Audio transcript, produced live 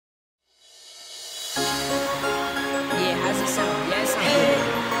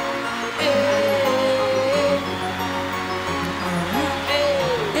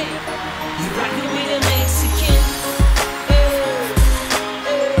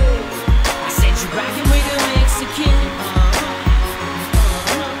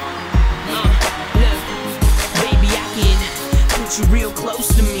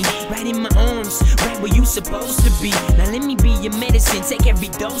supposed to be. Now let me be your medicine, take every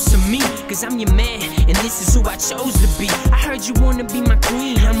dose of me, cause I'm your man, and this is who I chose to be. I heard you wanna be my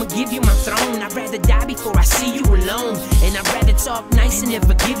queen, I'ma give you my throne. I'd rather die before I see you alone, and I'd rather talk nice and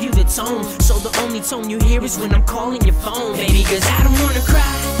never give you the tone. So the only tone you hear is when I'm calling your phone, baby, cause I don't wanna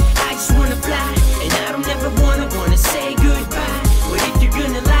cry, I just wanna fly. And I don't ever wanna say goodbye. But if you're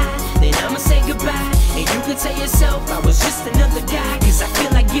gonna lie, then I'ma say goodbye. And you can tell yourself I was just another guy, cause I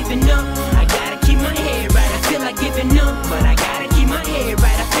feel like giving up. I gotta keep my head right, I feel like giving up, but I gotta keep my head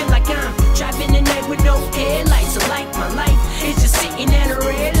right. I feel like I'm driving the night with no headlights. So like my life is just sitting at a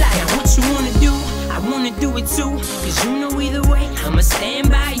red light. Now what you wanna do, I wanna do it too, cause you know either way I'ma stand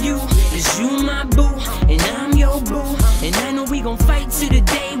by you. Cause you my boo, and I'm your boo. And I know we gon' fight to the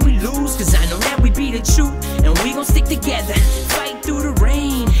day we lose, cause I know that we be the truth, and we gon' stick together. Fight through the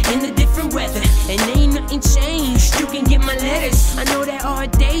rain, in the different weather, and ain't nothing changed. You can get my letters, I know that our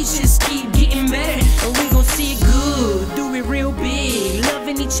days just keep getting better. And we gon' see it good, do it real big,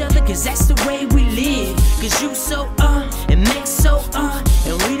 loving each other, cause that's the way we live. Cause you so and Max so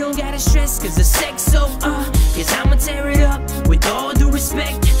and we don't gotta stress cause the sex so cause I'ma tear it up with all due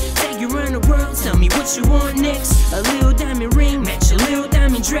respect. Take you around the world, tell me what you want next. A little diamond ring, match a little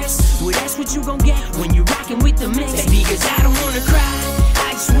diamond dress. Well, that's what you gon' get when you rockin' with the mix. Baby, cause I don't wanna cry,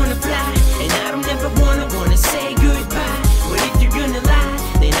 I just wanna fly. And I don't ever wanna say goodbye. But if you're gonna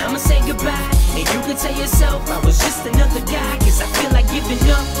lie, then I'ma say goodbye. And you can tell yourself I was just another guy, cause I feel like giving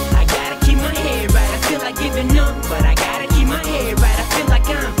up. I gotta keep my head right, I feel like giving up, but I gotta keep my head right. I feel like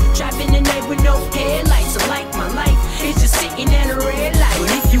I'm driving the night with no headlights. So like my life is just sitting at a red light.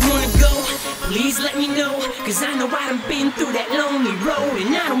 But if you wanna go, please let me know, cause I know I done been through that lonely road,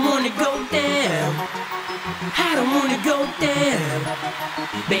 and I don't wanna go down, I don't wanna go down,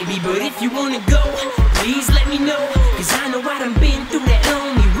 baby. But if you wanna go, please let me know, cause I know I done been through that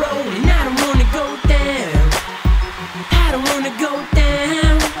lonely road, and I don't wanna go down, I don't wanna go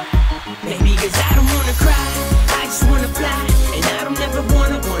down, baby, cause I don't wanna cry, I just wanna fly. And I don't ever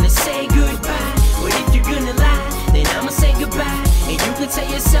wanna say goodbye. But if you're gonna lie, then I'ma say goodbye. And you can tell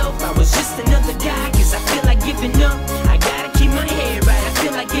yourself I was just another guy, cause I feel like giving up. I gotta keep my head right, I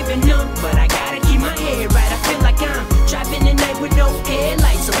feel like giving up, but I gotta keep my head right. I feel like I'm driving the night with no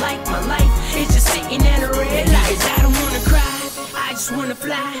headlights. So like my life is just sitting at a red light. Cause I don't wanna cry, I just wanna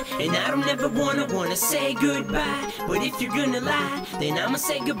fly. And I don't ever wanna say goodbye. But if you're gonna lie, then I'ma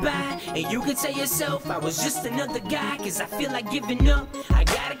say goodbye. And you can tell yourself I was just another guy, cause I feel like giving up. I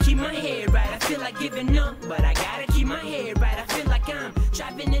gotta keep my head right, I feel like giving up, but I gotta keep my head right. I feel like I'm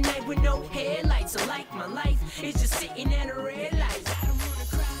driving the night with no headlights. So like my life is just sitting at a red light.